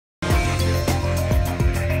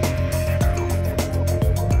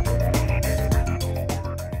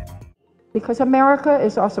Because America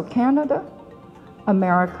is also Canada,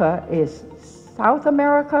 America is South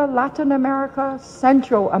America, Latin America,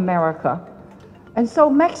 Central America. And so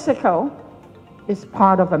Mexico is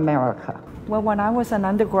part of America. Well, when I was an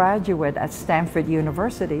undergraduate at Stanford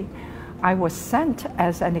University, I was sent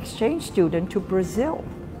as an exchange student to Brazil.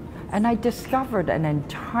 And I discovered an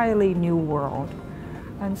entirely new world.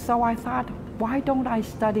 And so I thought, why don't I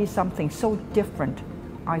study something so different,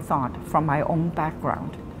 I thought, from my own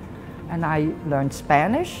background? And I learned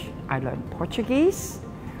Spanish, I learned Portuguese,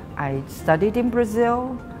 I studied in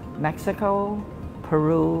Brazil, Mexico,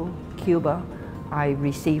 Peru, Cuba. I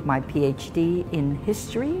received my PhD in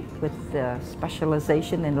history with the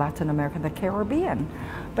specialization in Latin America and the Caribbean.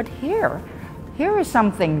 But here is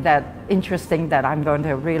something that interesting that I'm going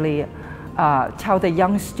to really tell the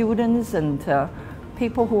young students and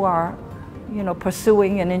people who are,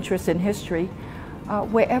 pursuing an interest in history.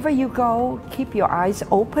 Wherever you go, keep your eyes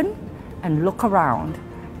open and look around.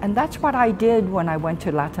 And that's what I did when I went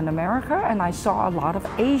to Latin America, and I saw a lot of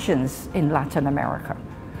Asians in Latin America.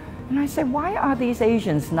 And I said, why are these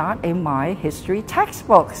Asians not in my history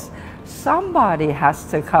textbooks? Somebody has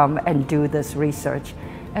to come and do this research.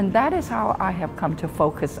 And that is how I have come to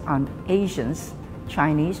focus on Asians,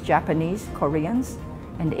 Chinese, Japanese, Koreans,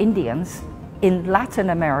 and Indians in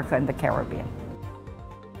Latin America and the Caribbean.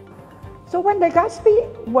 So when Legazpi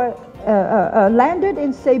landed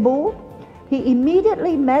in Cebu, he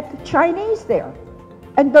immediately met Chinese there.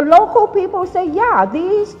 And the local people say, yeah,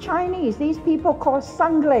 these Chinese, these people called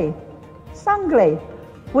Sangley,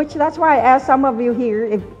 which that's why I asked some of you here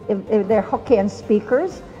if they're Hokkien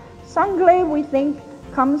speakers. Sangley, we think,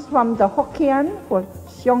 comes from the Hokkien for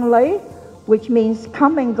Xiong which means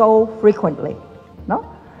come and go frequently.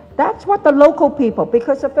 No? That's what the local people,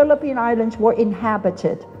 because the Philippine Islands were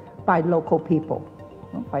inhabited by local people,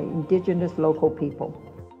 by indigenous local people.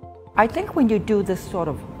 I think when you do this sort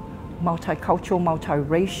of multicultural,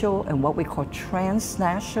 multiracial, and what we call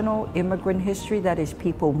transnational immigrant history, that is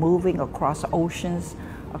people moving across oceans,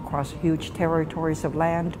 across huge territories of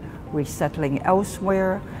land, resettling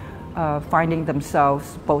elsewhere, finding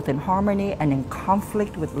themselves both in harmony and in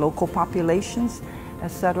conflict with local populations,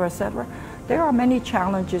 etc., etc. There are many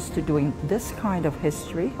challenges to doing this kind of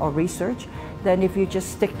history or research than if you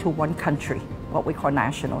just stick to one country, what we call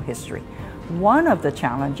national history. One of the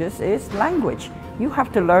challenges is language. You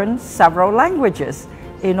have to learn several languages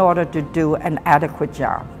in order to do an adequate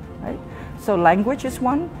job, right? So language is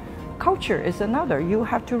one, culture is another. You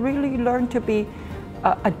have to really learn to be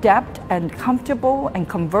adept and comfortable and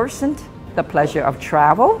conversant, the pleasure of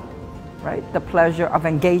travel, right? The pleasure of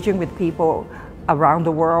engaging with people around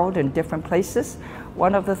the world in different places.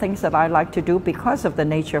 One of the things that I like to do because of the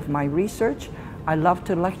nature of my research, I love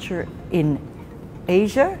to lecture in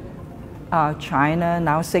Asia, China,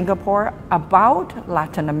 now Singapore, about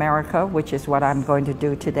Latin America, which is what I'm going to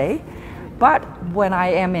do today. But when I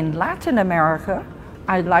am in Latin America,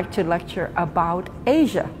 I like to lecture about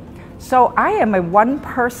Asia. So I am a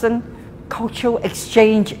one-person cultural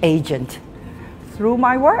exchange agent through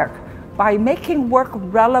my work by making work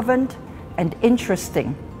relevant and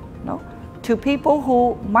interesting, to people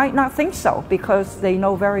who might not think so because they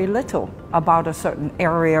know very little about a certain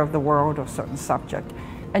area of the world or certain subject.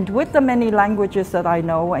 And with the many languages that I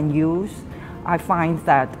know and use, I find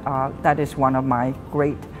that that is one of my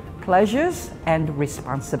great pleasures and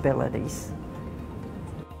responsibilities.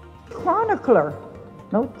 Chronicler,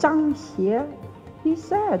 Zhang Xie, he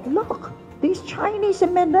said, look, these Chinese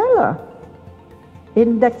in Manila,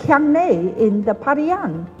 in the Kiangnei, in the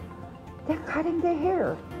Parian, they're cutting their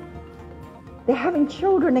hair. They're having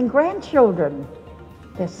children and grandchildren.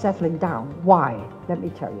 They're settling down. Why? Let me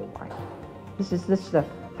tell you why. This is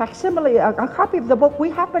facsimile, a copy of the book.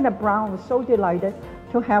 We happened at Brown, was so delighted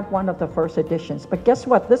to have one of the first editions. But guess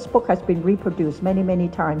what? This book has been reproduced many, many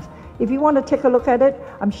times. If you want to take a look at it,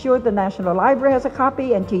 I'm sure the National Library has a copy,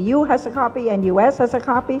 NTU has a copy, NUS has a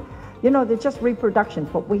copy. They're just reproductions,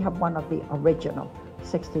 but we have one of the original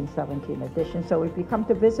 16, 17 editions. So if you come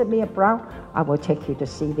to visit me at Brown, I will take you to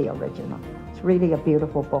see the original. It's really a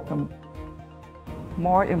beautiful book.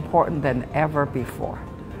 More important than ever before.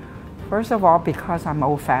 First of all, because I'm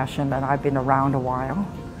old-fashioned and I've been around a while,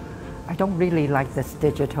 I don't really like this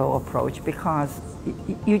digital approach because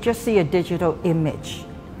you just see a digital image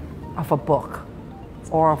of a book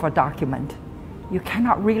or of a document. You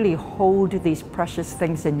cannot really hold these precious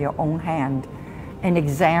things in your own hand and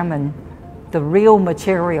examine the real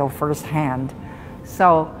material firsthand.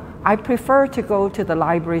 So I prefer to go to the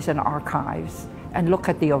libraries and archives and look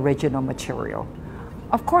at the original material.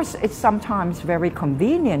 Of course, it's sometimes very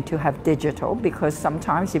convenient to have digital, because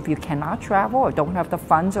sometimes if you cannot travel or don't have the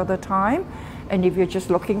funds or the time, and if you're just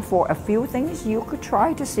looking for a few things, you could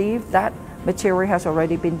try to see if that material has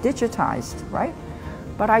already been digitized, right?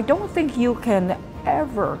 But I don't think you can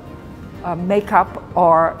ever make up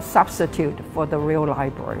or substitute for the real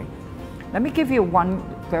library. Let me give you one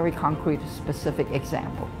very concrete, specific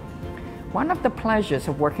example. One of the pleasures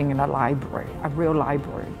of working in a library, a real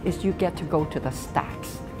library, is you get to go to the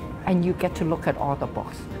stacks and you get to look at all the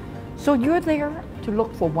books. So you're there to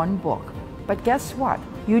look for one book, but guess what?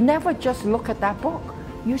 You never just look at that book.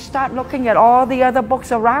 You start looking at all the other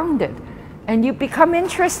books around it, and you become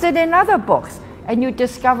interested in other books, and you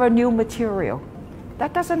discover new material.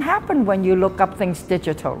 That doesn't happen when you look up things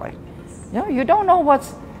digitally. You don't know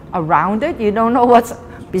what's around it, you don't know what's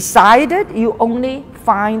beside it, you only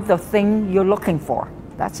find the thing you're looking for.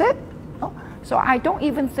 That's it. So I don't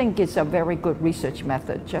even think it's a very good research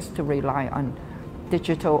method just to rely on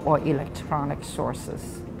digital or electronic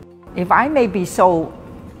sources. If I may be so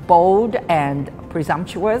bold and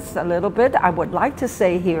presumptuous a little bit, I would like to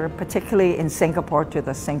say here, particularly in Singapore, to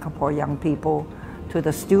the Singapore young people, to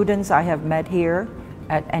the students I have met here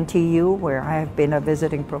at NTU, where I have been a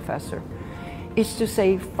visiting professor, is to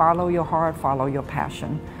say, follow your heart, follow your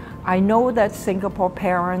passion. I know that Singapore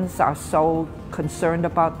parents are so concerned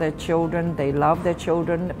about their children, they love their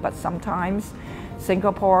children, but sometimes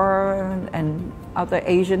Singapore and other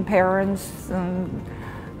Asian parents,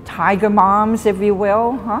 tiger moms, if you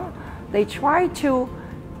will, they try to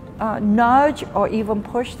nudge or even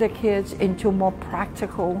push their kids into more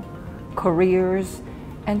practical careers.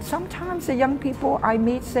 And sometimes the young people I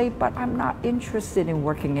meet say, but I'm not interested in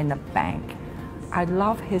working in a bank. I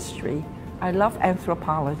love history. I love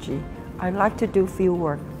anthropology. I like to do field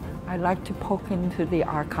work. I like to poke into the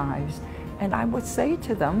archives. And I would say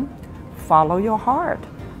to them, follow your heart,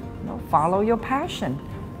 follow your passion.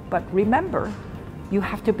 But remember, you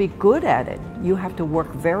have to be good at it. You have to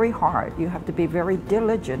work very hard. You have to be very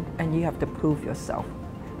diligent, and you have to prove yourself.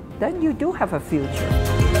 Then you do have a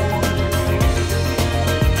future.